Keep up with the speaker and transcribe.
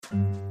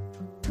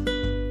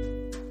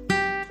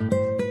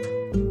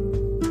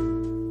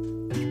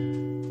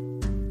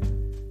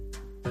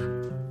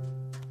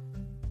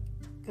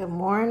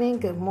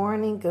good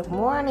morning,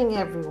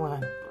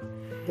 everyone.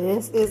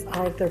 This is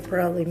Arthur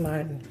Pearlie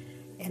Martin,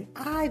 and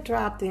I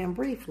dropped in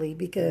briefly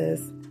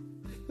because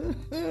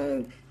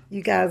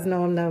you guys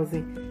know I'm nosy,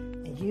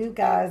 and you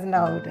guys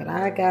know that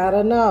I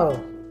gotta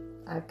know.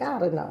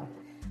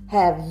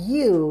 Have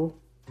you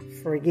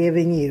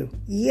forgiven you?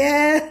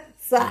 Yes,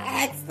 I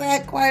asked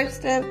that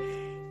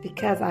question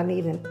because I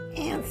need an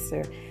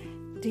answer.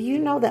 Do you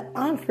know that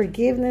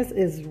unforgiveness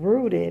is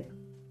rooted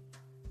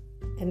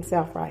in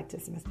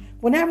self-righteousness?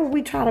 Whenever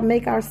we try to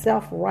make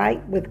ourselves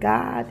right with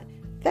God,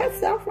 that's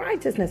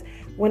self-righteousness.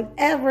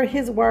 Whenever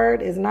His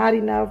word is not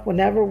enough,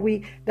 whenever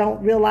we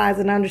don't realize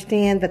and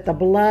understand that the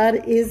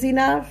blood is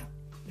enough,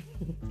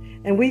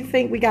 and we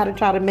think we got to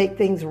try to make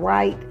things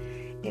right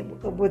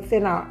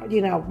within our,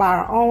 by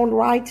our own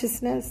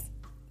righteousness,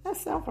 that's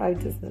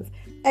self-righteousness.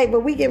 Hey, but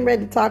we getting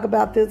ready to talk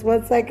about this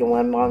 1 second,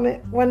 1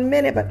 moment, 1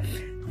 minute. But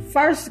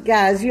first,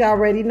 guys, you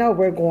already know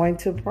we're going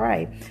to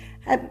pray.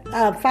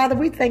 Father,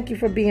 we thank you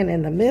for being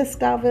in the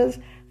midst of us,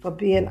 for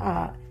being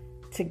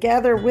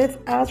together with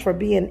us, for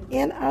being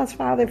in us,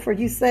 Father. For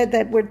you said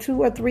that where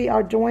 2 or 3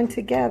 are joined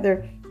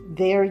together,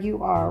 there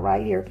you are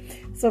right here.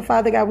 So,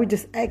 Father God, we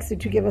just ask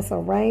that you give us a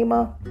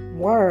rhema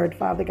word,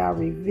 Father God.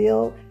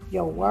 Reveal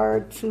your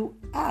word to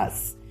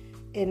us.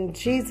 In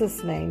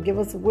Jesus' name, give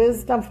us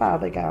wisdom,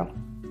 Father God.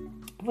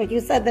 For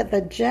you said that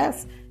the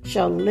just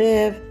shall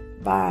live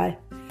by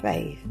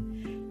faith.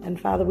 And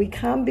Father, we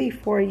come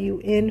before you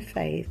in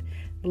faith,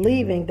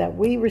 believing that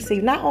we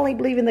receive, not only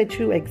believing that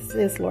you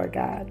exist, Lord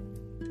God,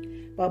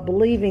 but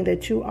believing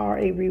that you are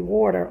a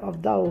rewarder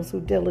of those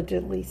who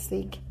diligently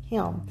seek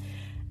Him.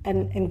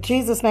 And in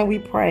Jesus' name we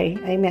pray.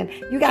 Amen.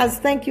 You guys,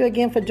 thank you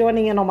again for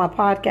joining in on my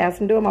podcast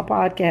and doing my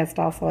podcast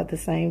also at the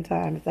same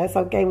time. If that's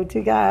okay with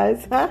you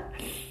guys.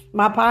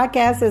 My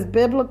podcast is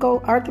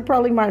Arthur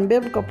Pearlie Martin,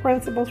 Biblical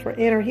Principles for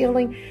Inner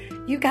Healing.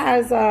 You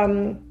guys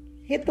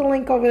hit the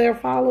link over there.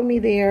 Follow me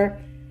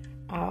there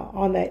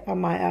on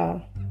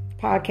my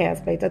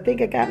podcast page. I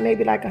think I got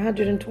maybe like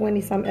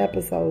 120 some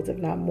episodes, if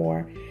not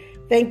more.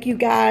 Thank you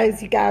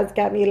guys. You guys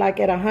got me like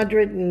at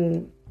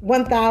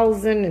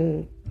 101,000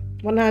 and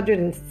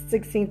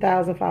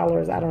 116,000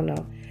 followers. I don't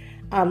know,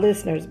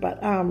 listeners,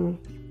 but I'm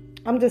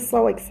just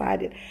so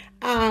excited.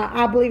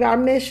 I believe our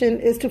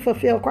mission is to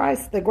fulfill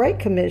Christ, the Great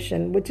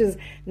Commission, which is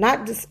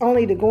not just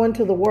only to go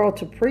into the world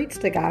to preach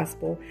the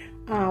gospel,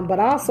 but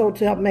also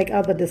to help make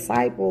other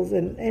disciples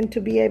and to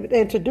be able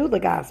and to do the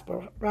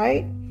gospel,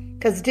 right?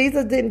 Because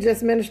Jesus didn't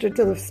just minister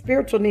to the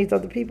spiritual needs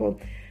of the people,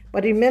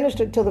 but He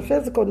ministered to the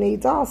physical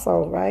needs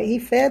also, right? He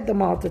fed the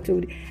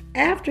multitude.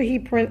 After He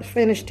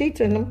finished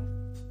teaching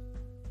them,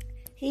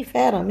 He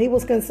fed them. He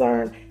was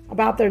concerned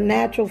about their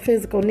natural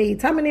physical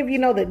needs. How many of you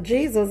know that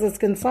Jesus is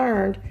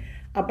concerned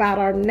about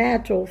our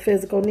natural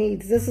physical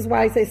needs? This is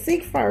why He says,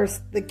 seek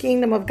first the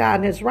kingdom of God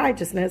and His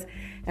righteousness,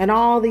 and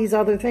all these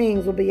other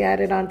things will be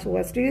added unto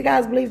us. Do you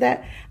guys believe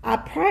that? I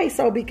pray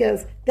so,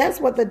 because that's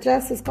what the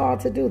just is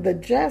called to do. The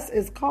just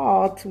is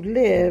called to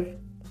live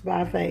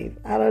by faith.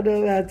 I don't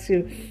know about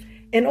you.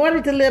 In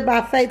order to live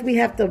by faith, we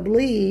have to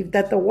believe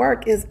that the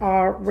work is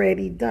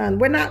already done.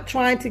 We're not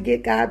trying to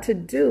get God to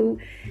do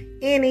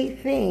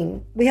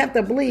anything. We have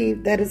to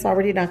believe that it's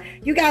already done.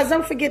 You guys,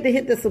 don't forget to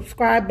hit the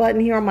subscribe button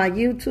here on my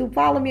YouTube.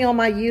 Follow me on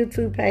my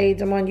YouTube page.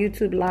 I'm on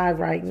YouTube Live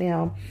right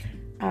now.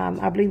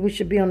 I believe we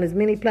should be on as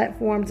many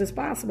platforms as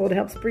possible to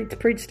help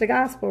preach the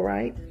gospel,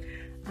 right?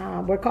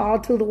 We're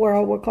called to the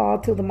world. We're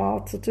called to the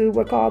multitude.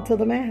 We're called to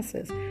the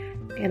masses.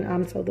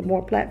 And so the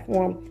more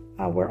platform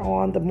we're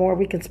on, the more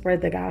we can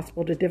spread the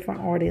gospel to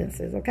different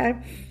audiences, okay?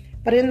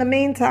 But in the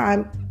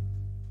meantime,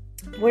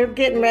 we're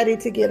getting ready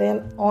to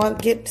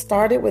get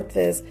started with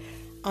this.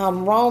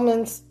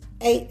 Romans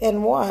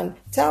 8:1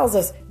 tells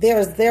us there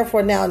is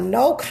therefore now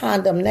no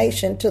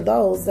condemnation to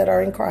those that are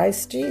in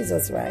Christ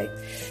Jesus, right?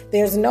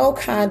 There's no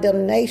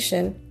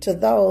condemnation to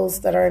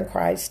those that are in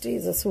Christ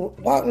Jesus, who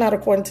walk not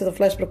according to the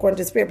flesh, but according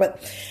to the Spirit. But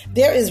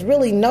there is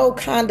really no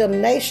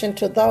condemnation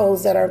to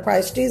those that are in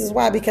Christ Jesus.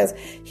 Why? Because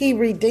He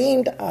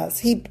redeemed us.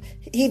 He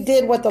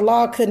did what the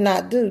law could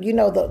not do.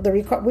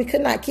 We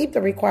could not keep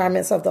the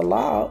requirements of the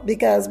law,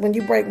 because when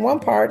you break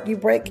one part, you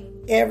break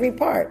every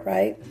part,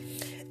 right?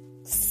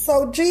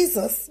 So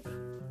Jesus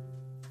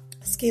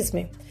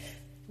came,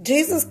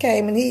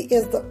 and He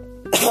is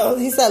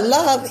He said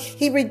love,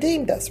 He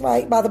redeemed us,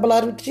 right? By the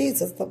blood of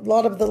Jesus, the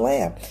blood of the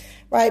Lamb,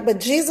 right?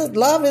 But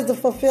love is the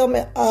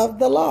fulfillment of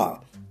the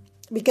law.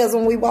 Because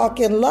when we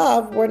walk in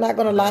love, we're not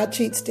going to lie,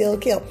 cheat, steal,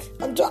 kill.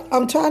 I'm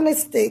trying to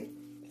stick.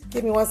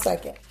 Give me 1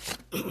 second.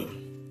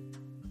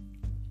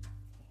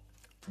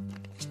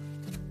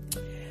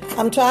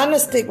 I'm trying to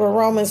stick with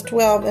Romans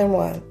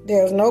 12:1.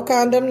 There's no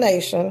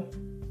condemnation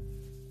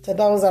to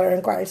those that are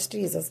in Christ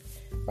Jesus,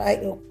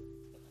 right?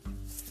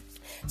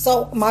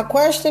 So my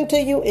question to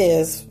you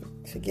is,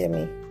 forgive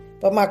me,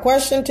 but my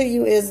question to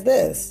you is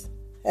this: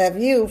 have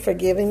you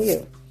forgiven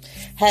you?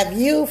 Have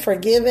you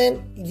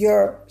forgiven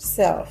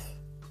yourself?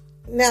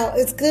 Now,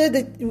 it's good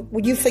that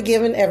you've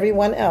forgiven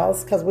everyone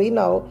else, because we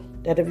know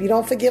that if you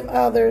don't forgive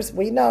others,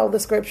 we know the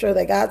scripture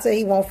that God said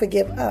He won't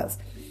forgive us.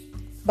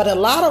 But a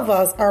lot of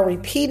us are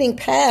repeating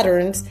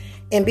patterns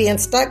and being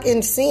stuck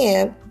in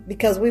sin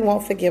because we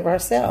won't forgive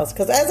ourselves.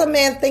 Because as a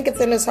man thinketh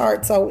in his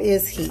heart, so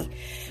is he.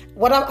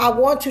 What I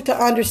want you to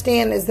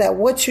understand is that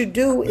what you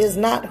do is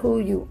not who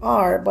you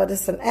are, but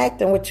it's an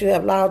act in which you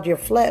have allowed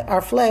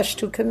our flesh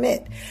to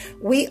commit.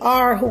 We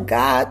are who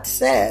God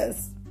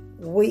says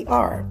we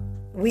are.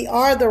 We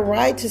are the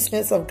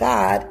righteousness of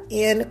God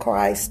in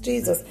Christ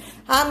Jesus.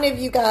 How many of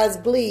you guys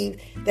believe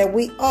that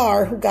we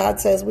are who God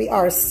says we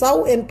are? It's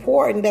so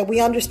important that we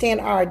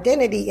understand our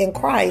identity in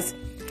Christ,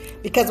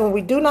 because when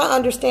we do not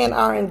understand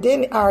our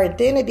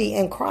identity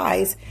in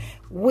Christ,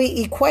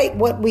 we equate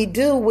what we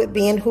do with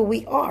being who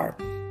we are.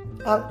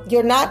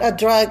 You're not a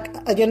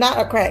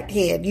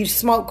crackhead. You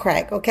smoke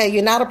crack, okay?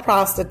 You're not a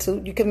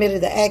prostitute. You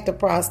committed the act of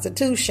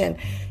prostitution.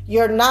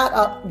 You're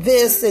not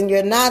this and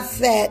you're not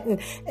that.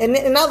 And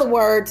in other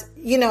words,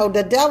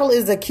 the devil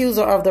is the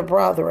accuser of the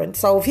brethren.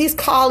 So if he's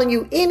calling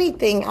you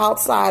anything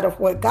outside of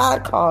what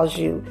God calls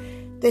you,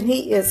 then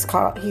he's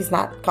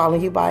not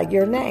calling you by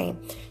your name,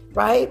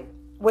 right?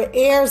 We're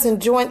heirs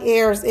and joint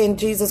heirs in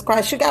Jesus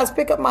Christ. You guys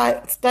pick up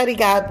my study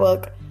guide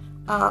book,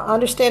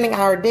 Understanding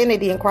Our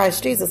Identity in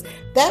Christ Jesus.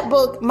 That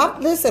book, my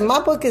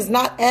book is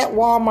not at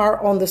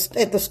Walmart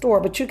at the store,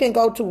 but you can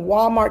go to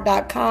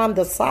walmart.com,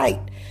 the site,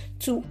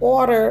 to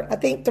order. I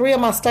think 3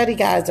 of my study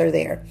guides are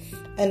there.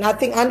 And I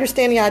think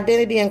Understanding Our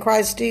Identity in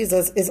Christ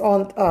Jesus is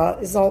on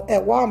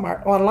at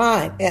Walmart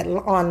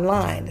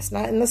online. It's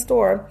not in the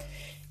store.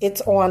 It's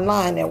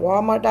online at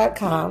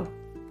walmart.com.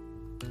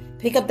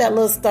 Pick up that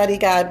little study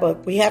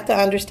guidebook. We have to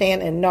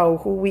understand and know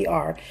who we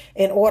are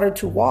in order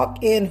to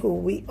walk in who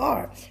we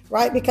are,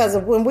 right? Because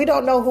when we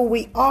don't know who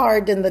we are,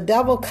 then the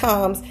devil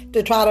comes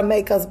to try to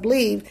make us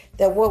believe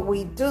that what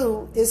we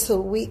do is who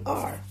we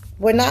are.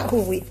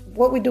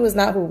 What we do is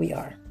not who we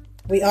are.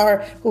 We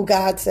are who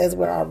God says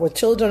we are. We're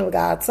children of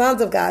God,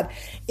 sons of God,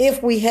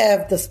 if we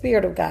have the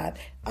Spirit of God,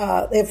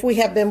 if we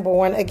have been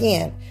born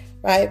again,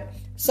 right?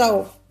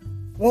 So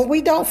when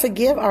we don't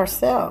forgive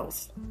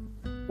ourselves,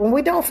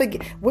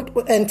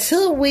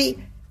 until we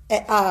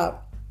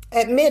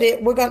admit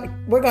it,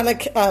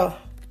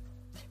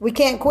 we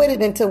can't quit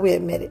it until we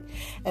admit it.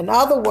 In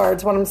other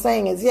words, what I'm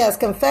saying is, yes,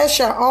 confess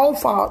your own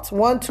faults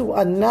one to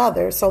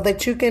another so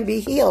that you can be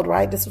healed,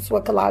 right? This is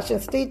what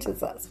Colossians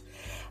teaches us.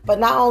 But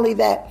not only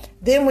that,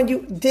 then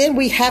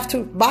we have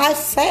to, by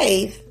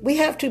faith,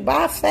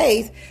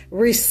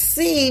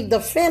 receive the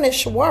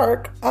finished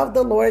work of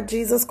the Lord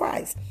Jesus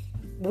Christ.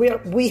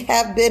 We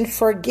have been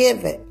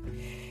forgiven.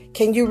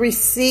 Can you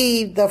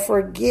receive the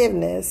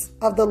forgiveness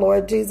of the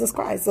Lord Jesus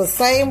Christ? The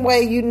same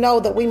way you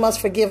know that we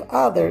must forgive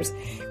others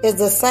is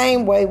the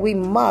same way we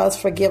must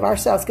forgive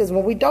ourselves. Because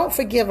when we don't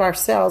forgive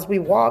ourselves, we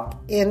walk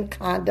in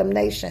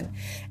condemnation.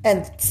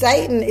 And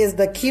Satan is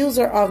the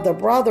accuser of the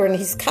brother, and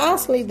he's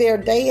constantly there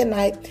day and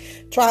night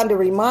trying to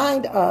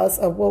remind us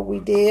of what we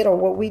did or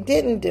what we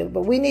didn't do.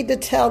 But we need to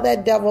tell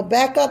that devil,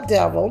 back up,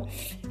 devil,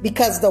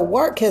 because the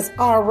work has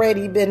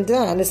already been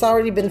done. It's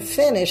already been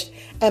finished.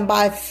 And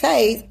by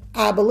faith,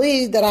 I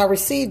believe that I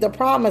received the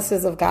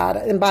promises of God.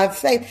 And by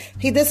faith,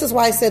 this is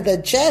why I said the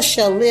just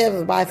shall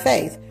live by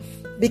faith.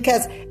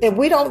 Because if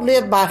we don't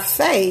live by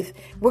faith,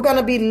 we're going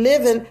to be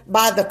living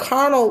by the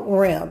carnal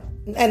realm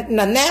and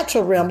the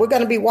natural realm. We're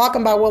going to be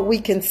walking by what we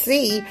can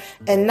see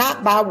and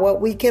not by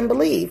what we can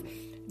believe.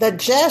 The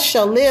just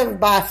shall live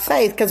by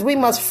faith, because we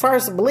must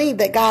first believe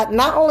that God,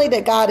 not only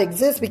that God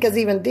exists, because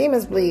even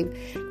demons believe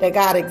that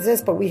God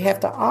exists, but we have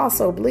to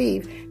also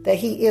believe that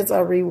he is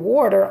a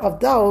rewarder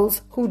of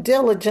those who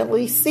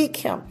diligently seek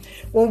him.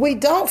 When we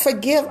don't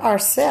forgive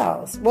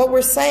ourselves, what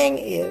we're saying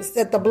is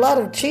that the blood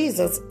of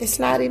Jesus is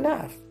not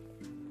enough.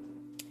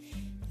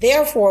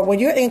 Therefore, when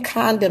you're in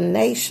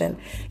condemnation,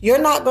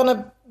 you're not going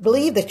to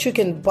believe that you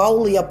can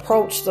boldly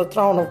approach the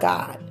throne of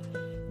God,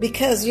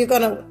 because you're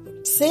going to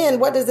sin.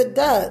 What does it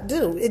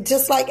do? It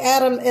just like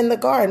Adam in the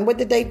garden. What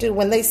did they do?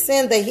 When they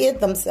sinned, they hid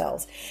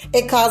themselves.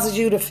 It causes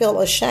you to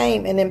feel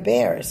ashamed and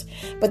embarrassed.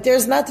 But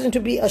there's nothing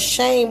to be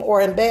ashamed or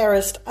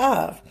embarrassed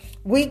of.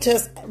 We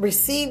just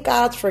receive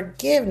God's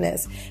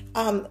forgiveness.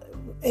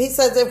 He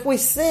says if we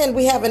sin,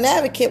 we have an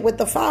advocate with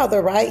the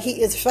Father, right?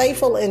 He is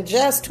faithful and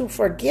just to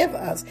forgive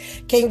us.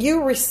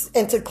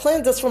 And to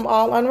cleanse us from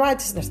all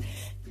unrighteousness.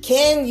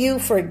 Can you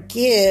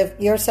forgive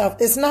yourself?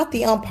 It's not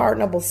the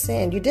unpardonable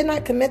sin. You did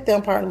not commit the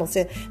unpardonable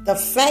sin. The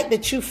fact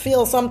that you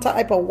feel some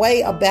type of way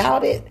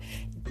about it,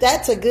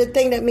 that's a good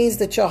thing. That means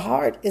that your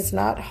heart is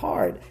not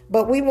hard.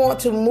 But we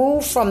want to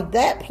move from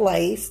that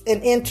place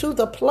and into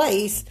the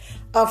place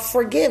of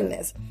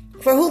forgiveness.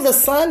 For who the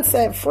Son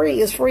set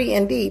free is free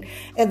indeed.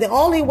 And the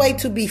only way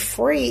to be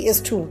free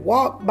is to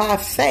walk by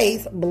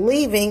faith,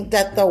 believing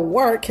that the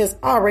work has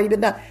already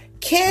been done.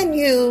 Can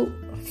you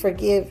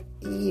forgive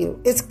you?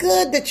 It's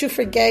good that you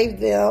forgave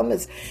them.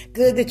 It's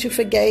good that you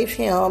forgave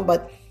him,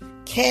 but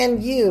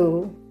can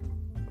you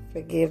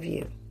forgive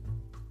you?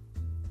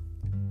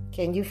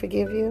 Can you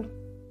forgive you?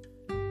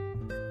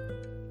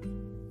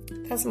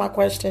 That's my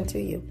question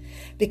to you.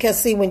 Because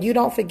see, when you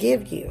don't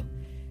forgive you,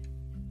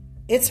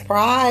 it's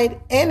pride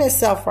and it's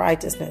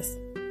self-righteousness.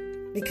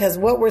 Because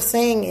what we're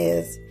saying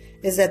is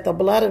that the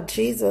blood of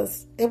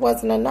Jesus, it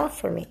wasn't enough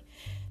for me.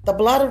 The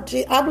blood of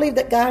Jesus, I believe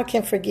that God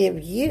can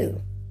forgive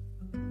you,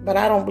 but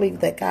I don't believe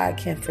that God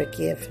can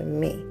forgive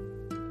me.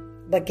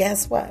 But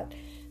guess what?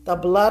 The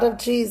blood of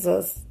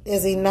Jesus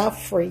is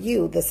enough for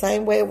you. The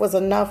same way it was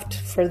enough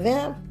for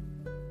them,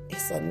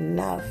 it's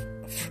enough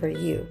for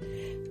you.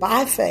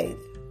 By faith,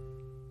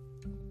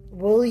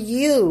 will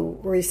you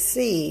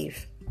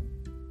receive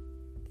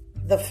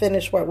the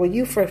finished work? Will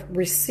you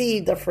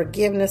receive the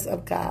forgiveness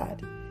of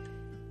God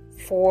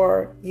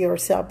for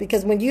yourself?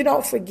 Because when you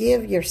don't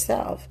forgive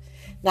yourself,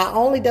 not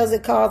only does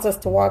it cause us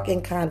to walk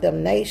in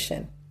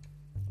condemnation,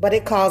 but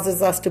it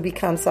causes us to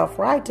become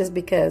self-righteous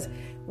because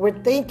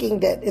we're thinking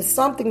that it's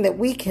something that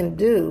we can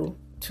do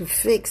to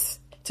fix,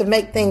 to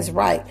make things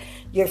right.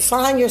 You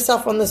find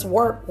yourself on this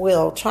work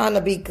wheel trying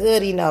to be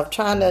good enough,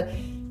 trying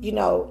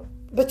to,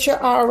 but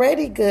you're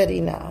already good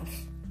enough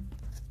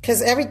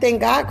because everything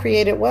God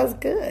created was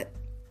good.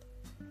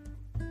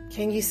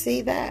 Can you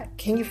see that?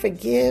 Can you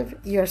forgive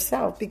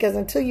yourself? Because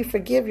until you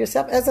forgive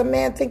yourself, as a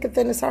man thinketh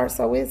in his heart,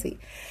 so is he.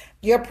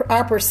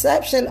 Our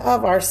perception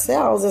of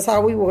ourselves is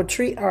how we will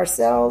treat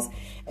ourselves,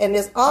 and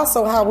it's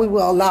also how we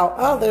will allow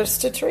others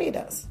to treat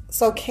us.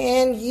 So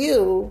can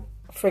you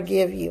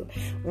forgive you?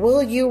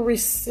 Will you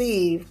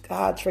receive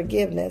God's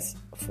forgiveness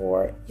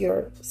for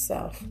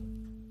yourself?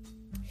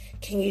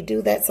 Can you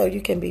do that so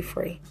you can be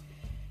free?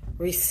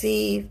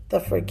 Receive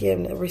the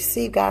forgiveness.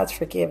 Receive God's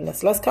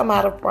forgiveness. Let's come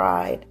out of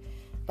pride.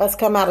 Let's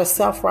come out of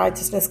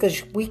self-righteousness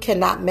because we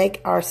cannot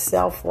make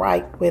ourselves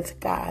right with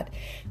God.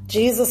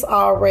 Jesus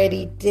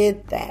already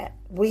did that.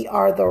 We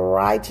are the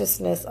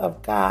righteousness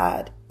of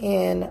God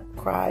in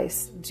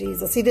Christ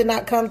Jesus. He did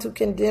not come to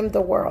condemn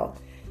the world,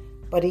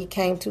 but he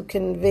came to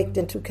convict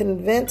and to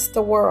convince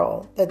the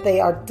world that they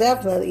are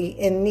definitely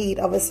in need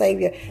of a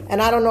Savior.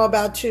 And I don't know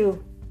about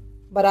you,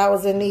 but I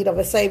was in need of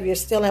a Savior.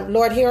 Still am.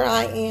 Lord, here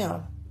I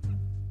am.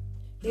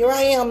 Here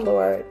I am,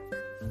 Lord.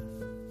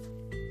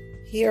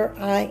 Here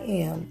I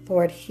am.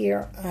 Lord,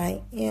 here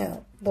I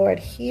am. Lord,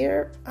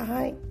 here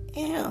I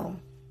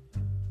am.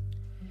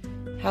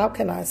 How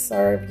can I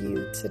serve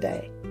you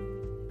today?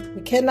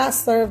 We cannot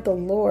serve the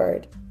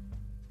Lord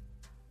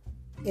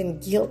in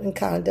guilt and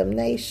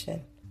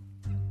condemnation.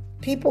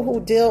 People who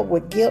deal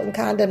with guilt and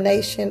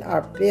condemnation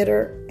are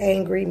bitter,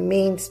 angry,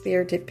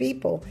 mean-spirited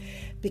people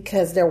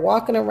because they're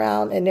walking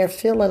around and they're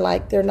feeling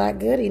like they're not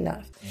good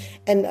enough.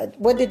 And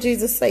what did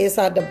Jesus say? It's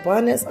out of the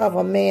abundance of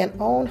a man's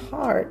own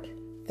heart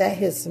that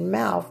his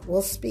mouth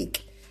will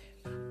speak.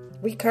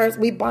 We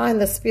bind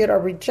the spirit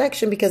of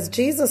rejection because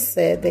Jesus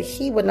said that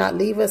he would not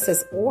leave us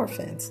as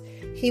orphans.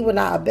 He would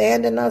not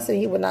abandon us and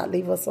he would not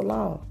leave us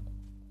alone.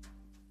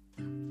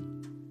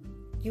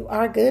 You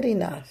are good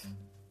enough.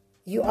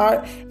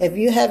 If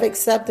you have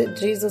accepted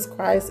Jesus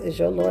Christ as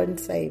your Lord and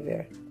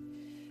Savior,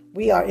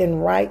 we are in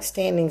right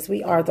standings.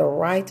 We are the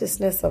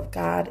righteousness of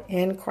God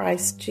in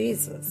Christ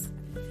Jesus.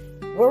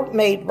 We're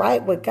made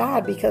right with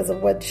God because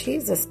of what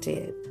Jesus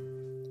did.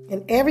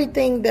 And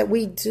everything that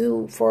we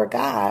do for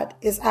God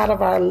is out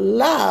of our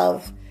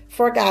love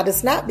for God.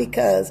 It's not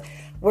because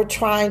we're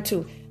trying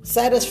to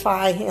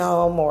satisfy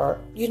him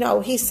or,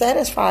 he's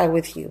satisfied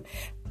with you.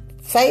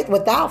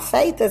 Without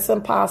faith, it's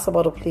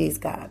impossible to please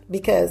God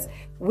because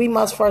we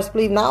must first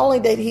believe not only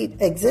that he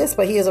exists,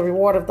 but he is a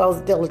reward of those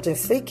diligent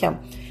seek him.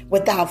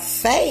 Without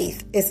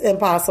faith, it's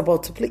impossible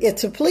to please.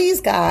 To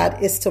please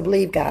God is to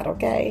believe God,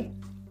 okay?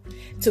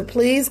 To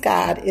please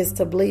God is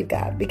to believe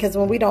God. Because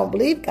when we don't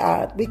believe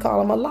God, we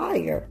call him a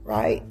liar,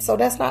 right? So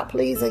that's not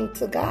pleasing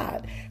to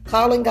God.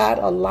 Calling God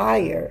a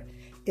liar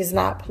is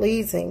not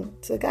pleasing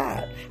to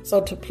God. So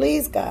to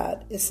please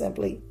God is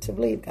simply to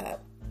believe God.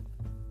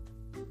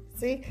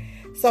 See?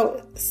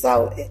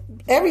 So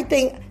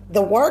everything,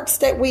 the works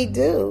that we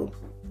do,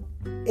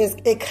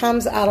 it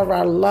comes out of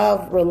our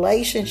love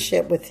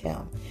relationship with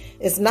him.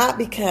 It's not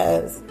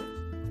because,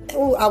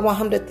 I want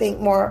him to think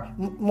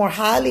more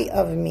highly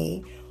of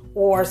me,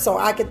 or so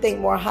I could think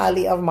more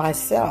highly of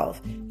myself.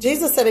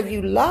 Jesus said, if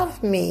you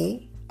love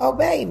me,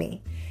 obey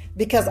me.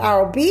 Because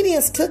our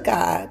obedience to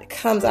God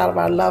comes out of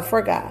our love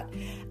for God.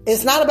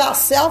 It's not about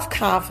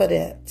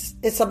self-confidence.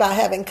 It's about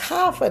having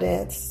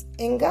confidence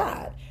in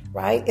God,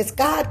 right? It's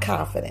God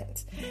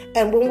confidence.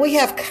 And when we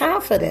have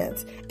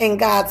confidence in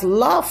God's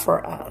love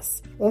for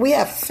us, when we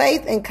have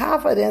faith and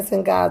confidence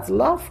in God's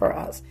love for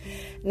us,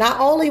 not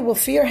only will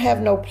fear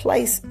have no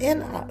place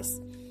in us,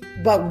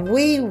 but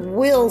we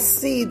will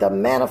see the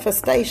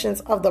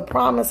manifestations of the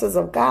promises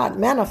of God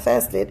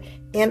manifested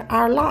in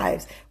our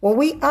lives. When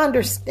we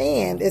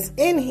understand it's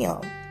in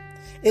him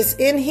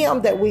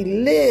that we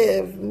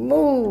live,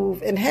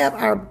 move, and have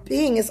our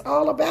being. It's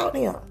all about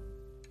him.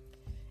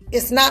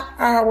 It's not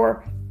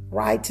our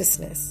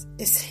righteousness.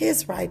 It's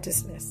his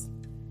righteousness.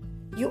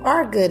 You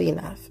are good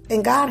enough.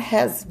 And God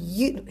has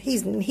you. He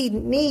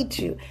needs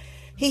you.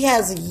 He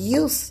has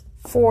use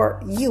for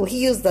you.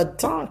 He used a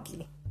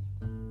donkey.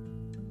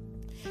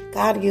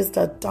 God used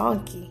a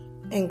donkey,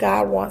 and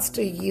God wants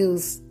to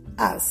use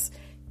us.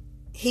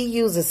 He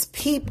uses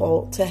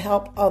people to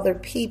help other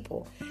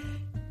people,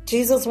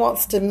 Jesus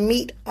wants to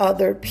meet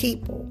other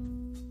people,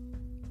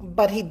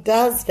 but he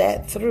does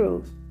that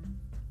through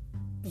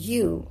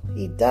you.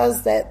 He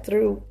does that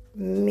through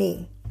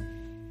me.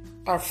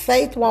 Our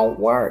faith won't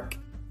work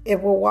if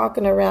we're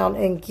walking around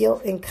in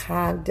guilt and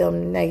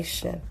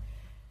condemnation.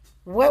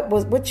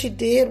 What you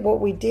did, what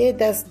we did,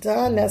 that's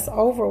done, that's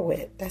over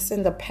with. That's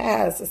in the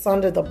past. It's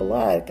under the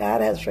blood. God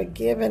has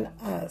forgiven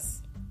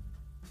us.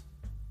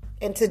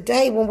 And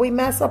today, when we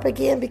mess up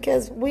again,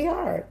 because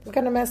we're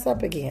going to mess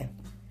up again.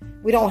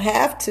 We don't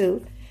have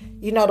to.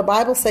 You know, the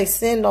Bible says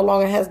sin no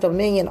longer has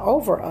dominion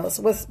over us.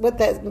 What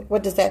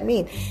does that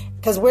mean?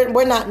 Because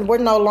we're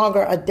no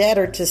longer a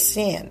debtor to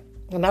sin.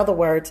 In other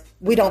words,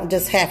 we don't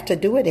just have to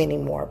do it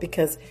anymore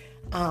because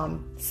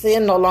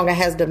sin no longer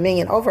has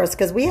dominion over us,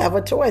 because we have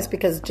a choice,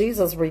 because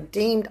Jesus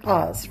redeemed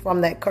us from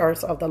that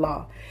curse of the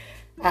law.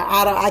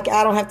 I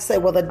don't have to say,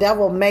 well, the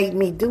devil made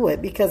me do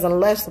it, because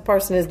unless the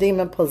person is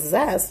demon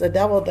possessed, the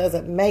devil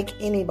doesn't make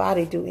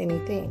anybody do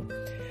anything.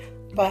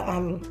 But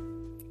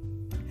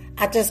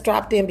I just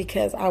dropped in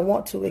because I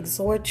want to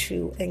exhort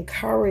you,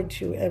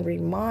 encourage you, and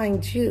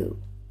remind you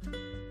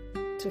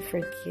to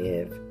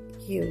forgive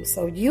you,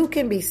 so you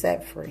can be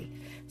set free,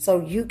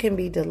 so you can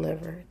be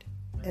delivered,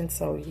 and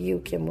so you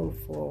can move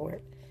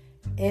forward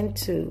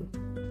into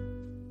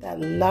that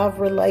love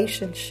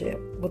relationship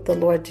with the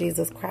Lord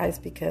Jesus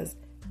Christ, because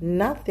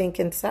nothing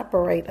can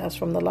separate us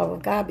from the love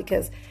of God,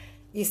 because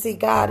you see,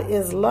 God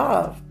is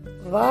love.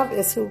 Love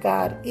is who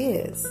God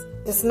is.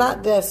 It's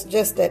not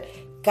just that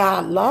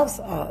God loves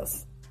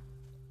us,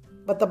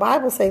 but the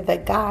Bible says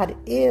that God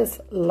is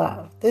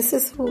love. This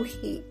is who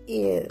he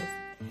is.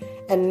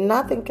 And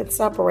nothing can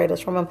separate us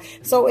from him.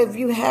 So if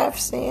you have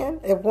sin,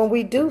 when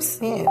we do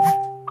sin,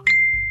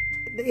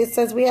 it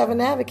says we have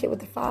an advocate with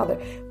the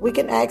Father. We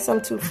can ask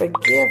him to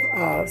forgive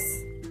us,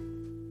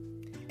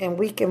 and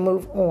we can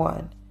move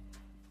on.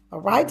 A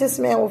righteous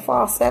man will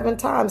fall 7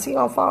 times. He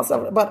gonna fall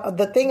 7. But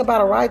the thing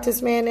about a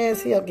righteous man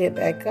is he'll get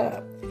back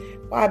up.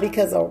 Why?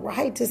 Because a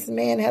righteous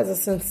man has a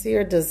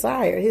sincere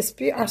desire.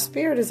 Our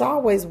spirit is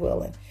always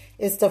willing.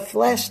 It's the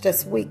flesh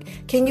that's weak.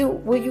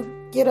 Will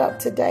you get up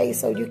today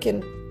so you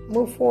can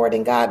move forward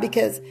in God?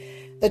 Because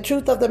the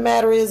truth of the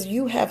matter is,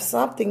 you have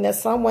something that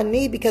someone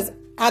needs, because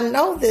I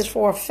know this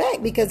for a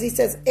fact, because he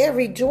says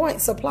every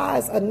joint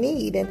supplies a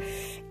need, and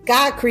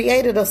God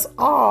created us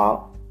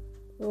all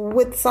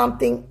with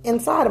something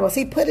inside of us.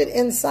 He put it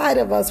inside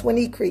of us when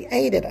he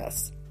created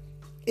us.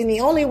 And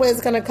the only way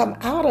it's going to come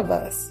out of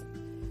us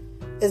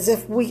is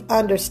if we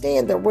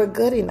understand that we're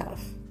good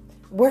enough.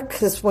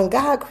 Because when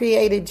God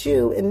created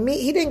you and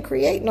me, he didn't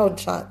create no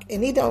junk,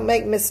 and he don't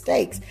make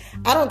mistakes.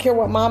 I don't care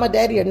what mama,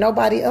 daddy, or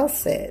nobody else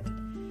said.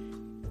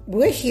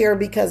 We're here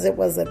because it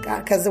was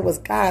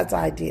God's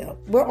idea.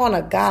 We're on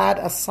a God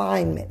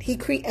assignment. He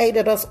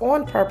created us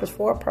on purpose,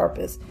 for a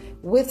purpose,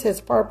 with his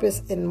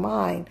purpose in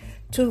mind,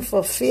 to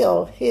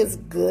fulfill his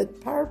good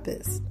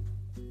purpose.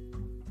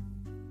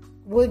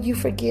 Will you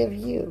forgive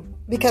you?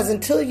 Because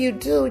until you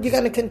do, you're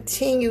going to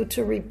continue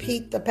to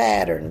repeat the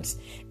patterns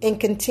and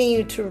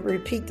continue to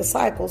repeat the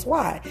cycles.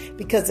 Why?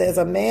 Because as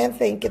a man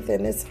thinketh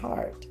in his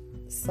heart,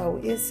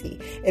 so is he.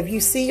 If you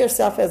see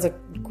yourself as a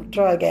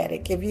drug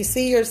addict, if you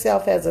see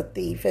yourself as a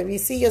thief, if you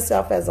see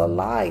yourself as a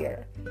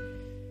liar,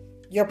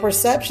 your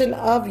perception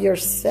of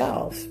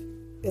yourself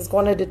is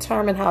going to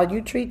determine how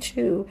you treat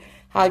you,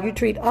 how you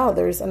treat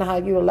others, and how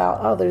you allow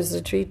others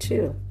to treat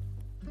you.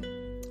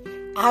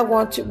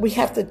 We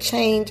have to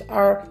change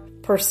our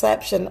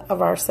perception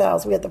of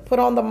ourselves. We have to put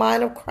on the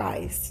mind of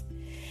Christ,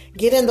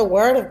 get in the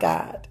Word of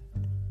God,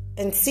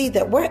 and see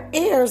that we're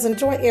heirs and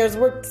joint heirs.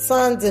 We're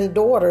sons and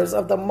daughters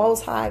of the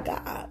Most High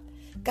God.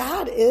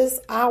 God is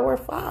our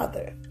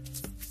Father.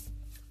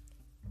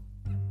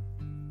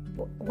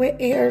 We're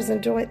heirs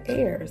and joint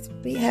heirs.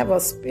 We have a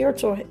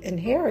spiritual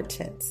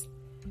inheritance.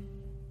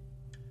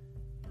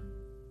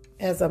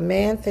 As a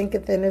man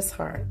thinketh in his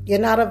heart. You're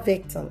not a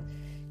victim.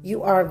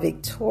 You are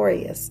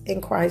victorious in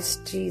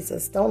Christ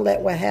Jesus. Don't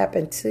let what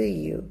happened to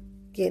you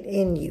get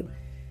in you.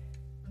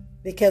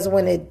 Because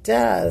when it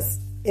does,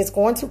 it's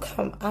going to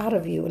come out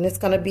of you, and it's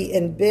going to be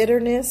in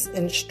bitterness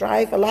and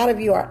strife. A lot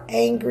of you are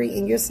angry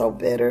and you're so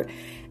bitter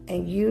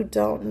and you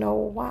don't know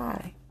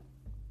why.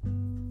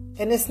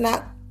 And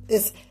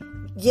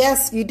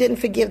yes, you didn't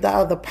forgive the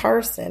other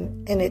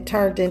person, and it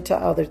turned into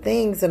other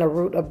things, and a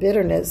root of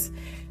bitterness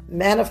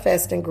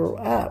manifested and grew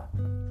up.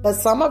 But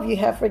some of you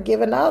have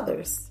forgiven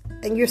others,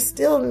 and you're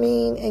still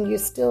mean and you're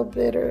still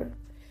bitter.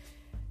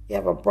 You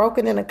have a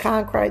broken and a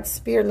contrite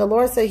spirit. And the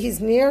Lord said he's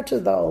near to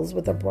those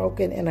with a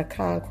broken and a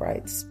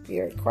contrite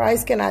spirit.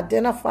 Christ can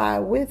identify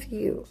with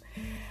you.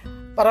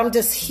 But I'm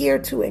just here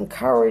to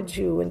encourage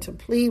you and to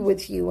plead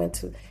with you and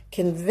to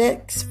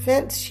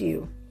convince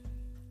you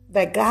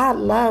that God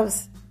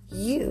loves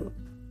you.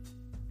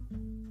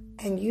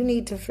 And you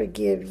need to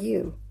forgive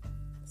you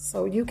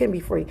so you can be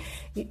free.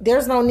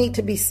 There's no need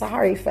to be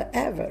sorry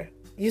forever.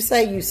 You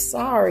say you're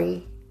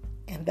sorry,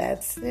 and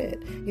that's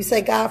it. You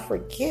say, God,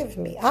 forgive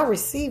me. I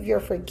receive your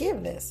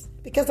forgiveness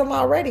because I'm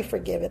already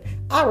forgiven.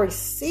 I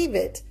receive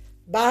it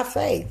by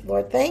faith.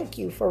 Lord, thank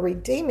you for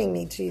redeeming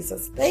me,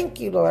 Jesus. Thank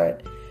you,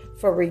 Lord,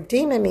 for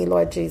redeeming me,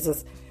 Lord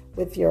Jesus,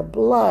 with your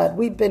blood.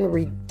 We've been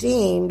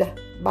redeemed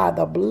by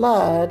the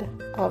blood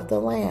of the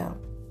Lamb.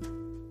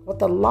 What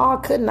the law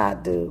could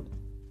not do,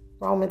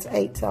 Romans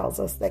 8 tells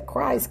us that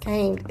Christ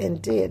came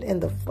and did in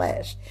the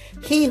flesh.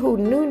 He who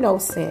knew no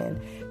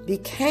sin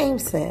became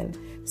sin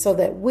so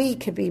that we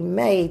could be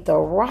made the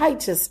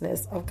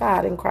righteousness of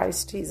God in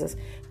Christ Jesus.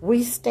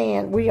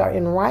 We are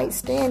in right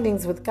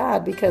standings with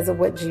God because of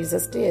what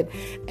Jesus did.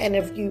 And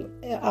if you,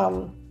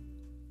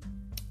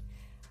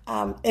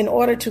 in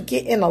order to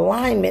get in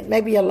alignment,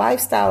 maybe your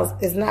lifestyle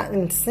is not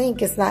in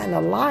sync, it's not in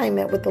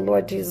alignment with the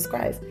Lord Jesus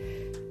Christ.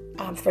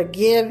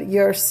 Forgive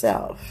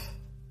yourself.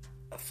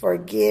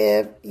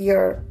 Forgive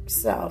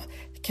yourself.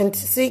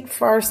 Seek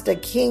first the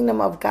kingdom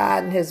of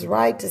God and his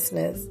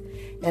righteousness,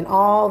 and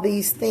all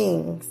these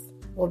things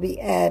will be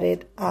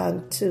added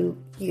unto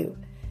you.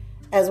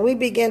 As we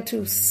begin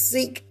to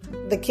seek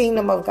the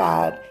kingdom of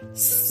God,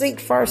 seek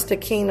first the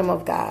kingdom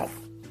of God.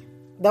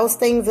 Those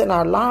things in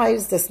our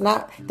lives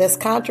that's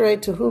contrary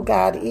to who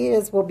God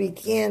is will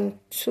begin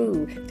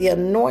to, the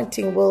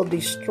anointing will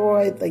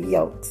destroy the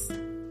yokes.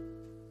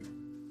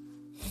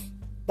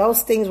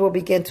 Those things will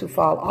begin to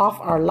fall off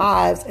our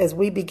lives as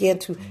we begin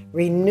to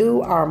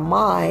renew our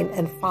mind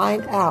and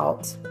find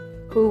out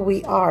who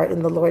we are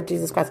in the Lord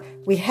Jesus Christ.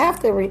 We have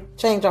to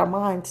change our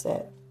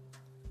mindset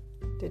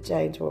to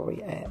change where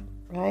we at,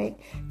 right?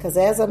 Because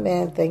as a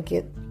man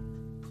thinketh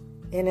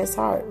in his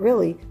heart,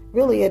 really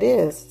it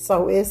is,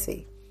 so is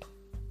he.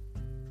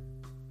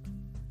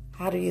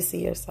 How do you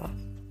see yourself?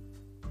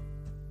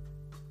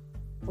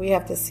 We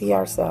have to see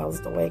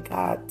ourselves the way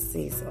God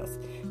sees us.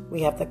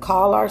 We have to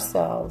call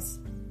ourselves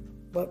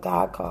what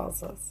God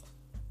calls us.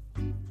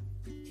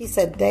 He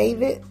said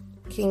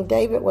King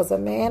David was a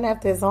man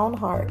after his own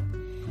heart.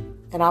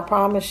 And I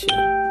promise you,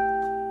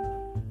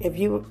 if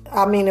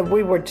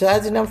we were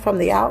judging him from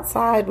the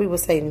outside, we would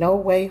say, no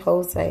way,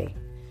 Jose.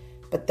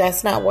 But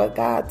that's not what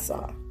God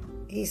saw.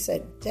 He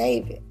said,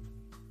 David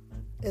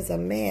is a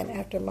man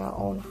after my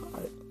own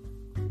heart.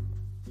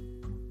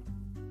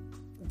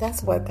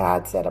 That's what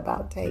God said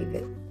about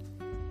David.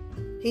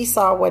 He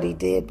saw what he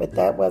did, but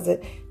that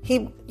wasn't,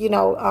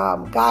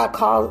 God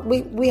called,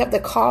 we have to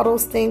call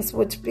those things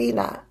which be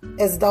not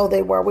as though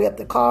they were. We have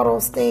to call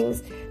those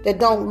things that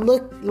don't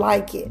look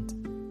like it.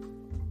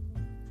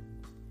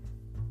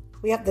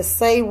 We have to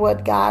say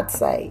what God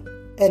say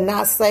and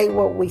not say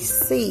what we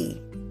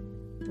see,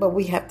 but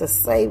we have to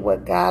say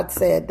what God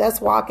said.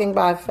 That's walking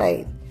by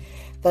faith.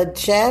 The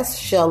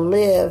just shall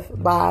live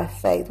by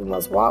faith. We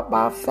must walk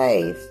by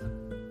faith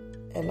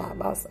and not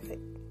by sight.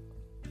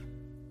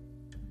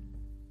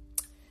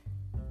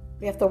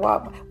 We have to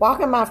walk.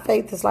 Walking by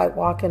faith is like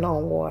walking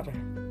on water.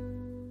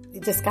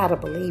 You just got to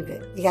believe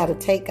it. You got to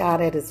take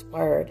God at his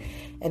word.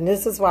 And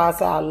this is why I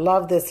say I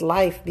love this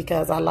life,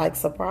 because I like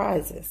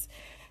surprises.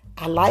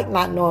 I like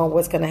not knowing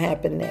what's going to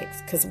happen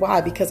next. Because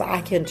why? Because I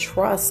can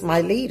trust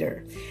my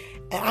leader.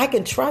 And I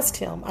can trust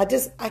him.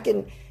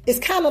 It's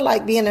kind of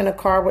like being in a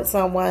car with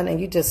someone and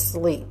you just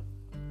sleep.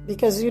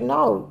 Because you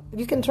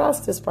can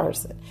trust this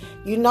person.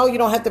 You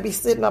don't have to be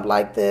sitting up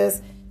like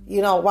this,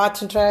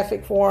 watching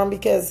traffic for him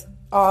because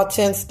all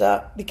tensed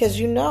up, because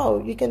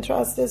you can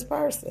trust this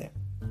person.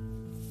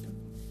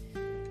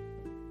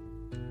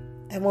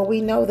 And when we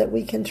know that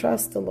we can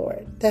trust the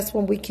Lord, that's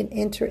when we can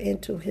enter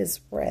into his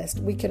rest.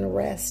 We can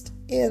rest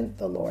in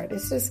the Lord.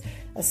 It's just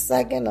a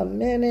second, a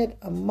minute,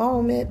 a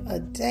moment, a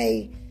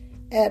day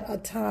at a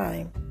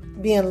time,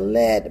 being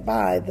led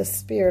by the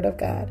Spirit of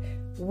God.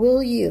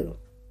 Will you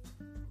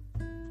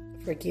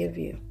forgive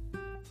you?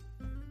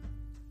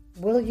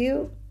 Will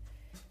you?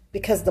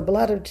 Because the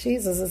blood of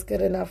Jesus is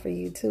good enough for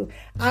you too.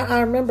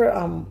 I remember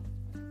a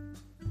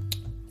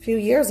few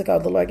years ago,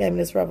 the Lord gave me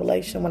this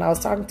revelation when I was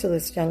talking to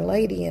this young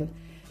lady, and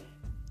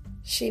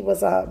she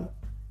was, I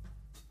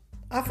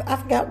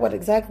forgot what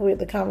exactly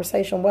the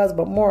conversation was,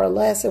 but more or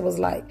less it was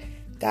like,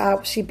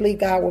 she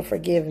believed God will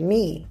forgive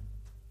me.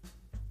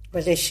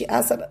 But I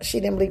said she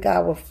didn't believe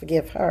God will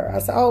forgive her. I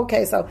said,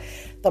 okay, so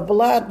the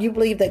blood, you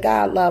believe that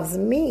God loves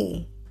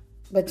me,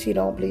 but you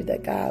don't believe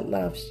that God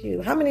loves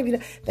you. How many of you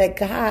know that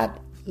God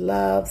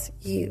loves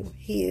you?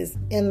 He is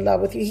in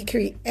love with you. He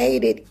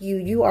created you.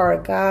 You are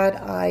a God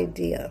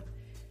idea.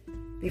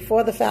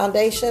 Before the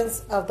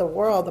foundations of the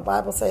world, the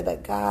Bible says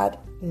that God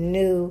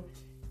knew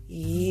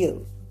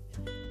you.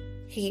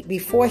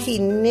 Before he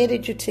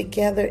knitted you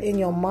together in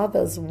your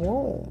mother's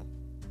womb,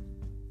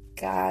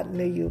 God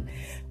knew you.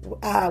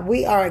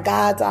 We are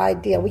God's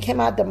idea. We came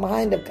out the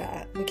mind of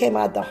God. We came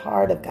out the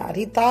heart of God.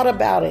 He thought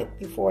about it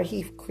before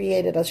he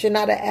created us. You're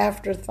not an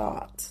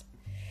afterthought.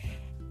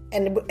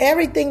 And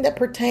everything that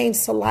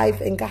pertains to life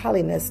and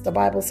godliness, the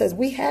Bible says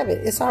we have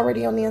it. It's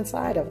already on the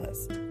inside of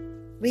us.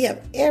 We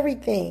have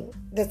everything.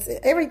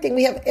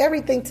 We have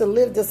everything to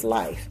live this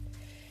life.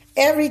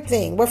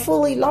 Everything. We're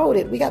fully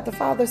loaded. We got the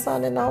Father,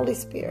 Son, and the Holy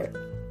Spirit.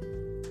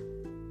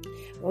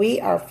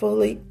 We are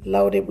fully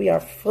loaded. We are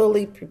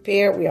fully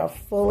prepared. We are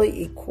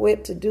fully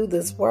equipped to do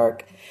this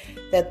work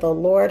that the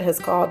Lord has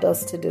called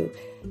us to do.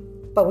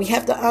 But we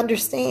have to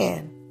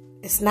understand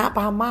it's not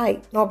by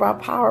might nor by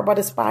power, but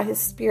it's by his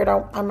spirit.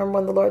 I remember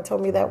when the Lord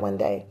told me that one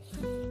day.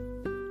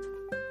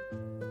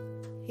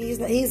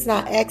 He's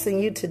not asking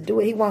you to do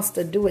it. He wants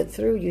to do it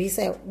through you. He's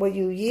saying, will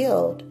you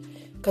yield?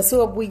 Because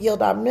who we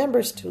yield our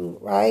members to,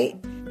 right?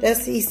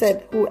 He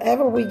said,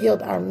 whoever we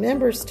yield our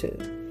members to,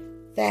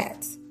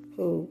 that's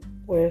who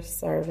we're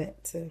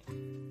servant to.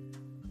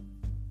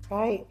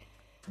 Right?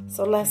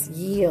 So let's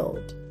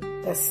yield.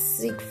 Let's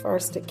seek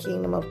first the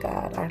kingdom of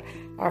God.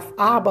 Our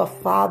Abba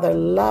Father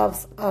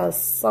loves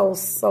us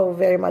so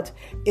very much.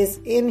 It's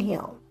in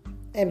him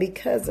and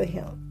because of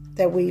him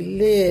that we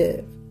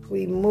live,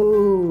 we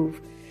move,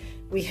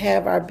 we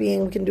have our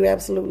being. We can do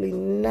absolutely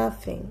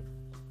nothing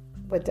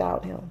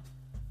without him.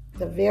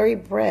 The very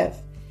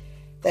breath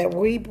that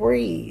we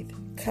breathe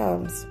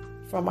comes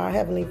from our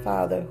Heavenly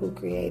Father who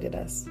created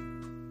us.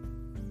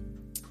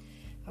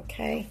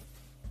 Okay?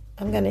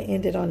 I'm going to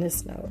end it on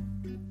this note.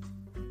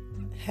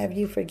 Have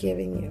you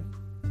forgiven you?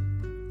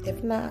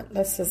 If not,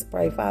 let's just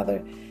pray.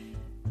 Father,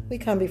 we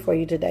come before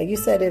you today. You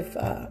said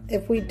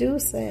if we do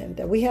sin,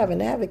 that we have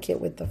an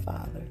advocate with the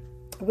Father.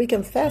 We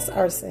confess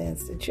our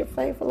sins, that you're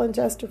faithful and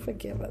just to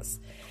forgive us.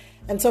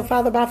 And so,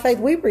 Father, by faith,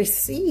 we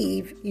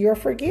receive your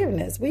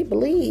forgiveness. We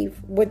believe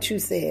what you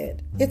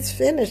said. It's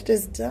finished.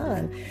 It's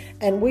done.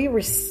 And we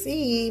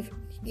receive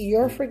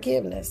your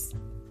forgiveness.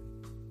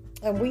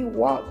 And we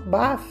walk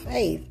by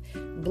faith,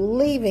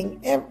 believing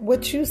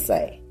what you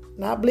say.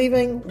 Not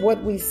believing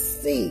what we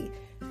see,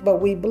 but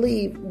we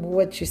believe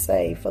what you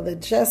say. For the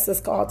just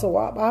is called to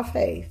walk by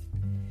faith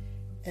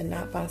and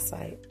not by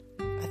sight.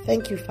 I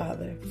thank you,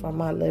 Father, for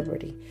my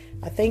liberty.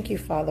 I thank you,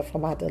 Father, for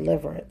my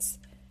deliverance.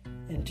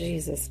 In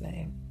Jesus'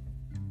 name,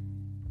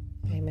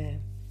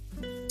 amen.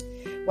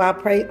 Well, I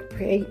pray that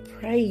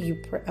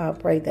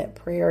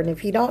prayer. And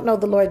if you don't know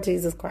the Lord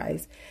Jesus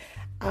Christ,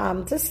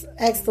 just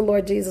ask the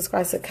Lord Jesus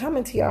Christ to come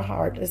into your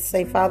heart and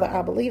say, Father,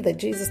 I believe that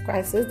Jesus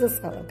Christ is the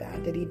Son of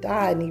God, that he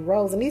died and he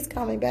rose and he's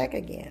coming back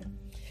again.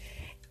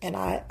 And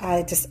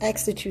I just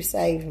ask that you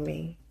save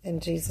me.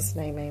 In Jesus'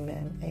 name,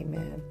 amen.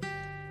 Amen.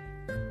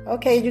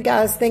 Okay, you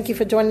guys, thank you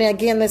for joining me.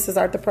 Again, this is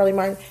Arthur Pearlie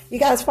Martin. You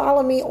guys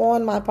follow me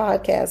on my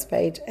podcast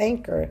page,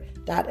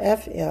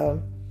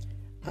 anchor.fm.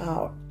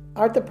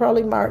 Arthur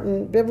Pearlie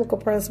Martin, Biblical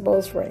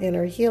Principles for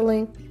Inner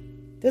Healing.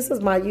 This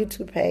is my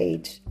YouTube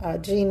page,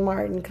 Jean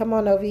Martin. Come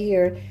on over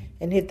here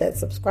and hit that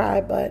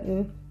subscribe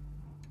button.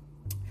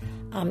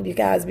 You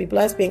guys be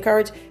blessed, be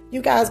encouraged.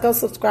 You guys go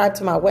subscribe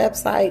to my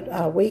website,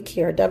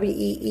 Weecare,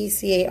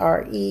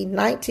 WEECARE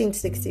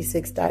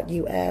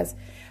 1966.us.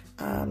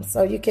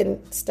 So you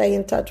can stay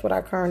in touch with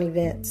our current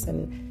events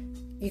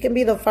and you can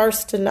be the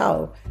first to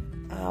know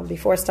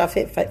before stuff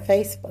hit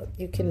Facebook.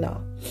 You can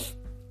know.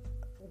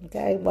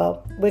 Okay,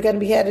 well, we're going to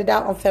be headed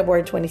out on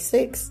February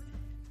 26th.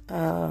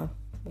 We're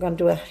going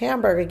to do a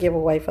hamburger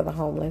giveaway for the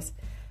homeless.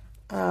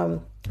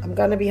 I'm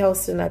going to be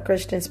hosting a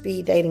Christian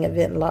speed dating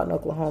event in Lawton,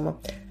 Oklahoma.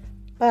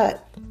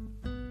 But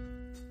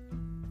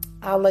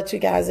I'll let you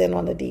guys in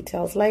on the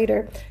details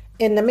later.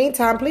 In the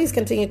meantime, please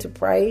continue to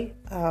pray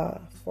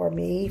for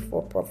me,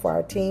 for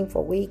our team,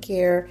 for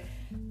Weecare,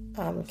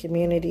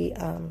 community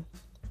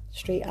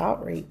street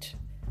outreach.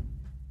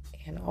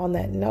 And on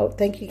that note,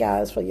 thank you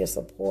guys for your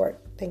support.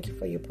 Thank you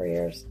for your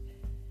prayers.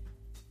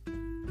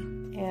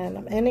 And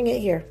I'm ending it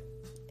here.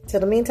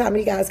 Till the meantime,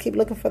 you guys keep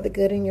looking for the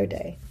good in your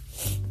day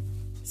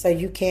so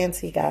you can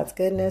see God's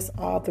goodness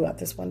all throughout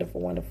this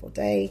wonderful, wonderful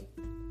day.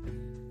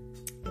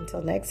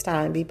 Until next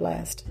time, be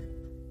blessed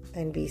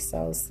and be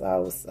so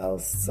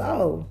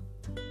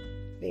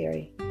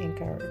very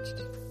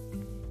encouraged.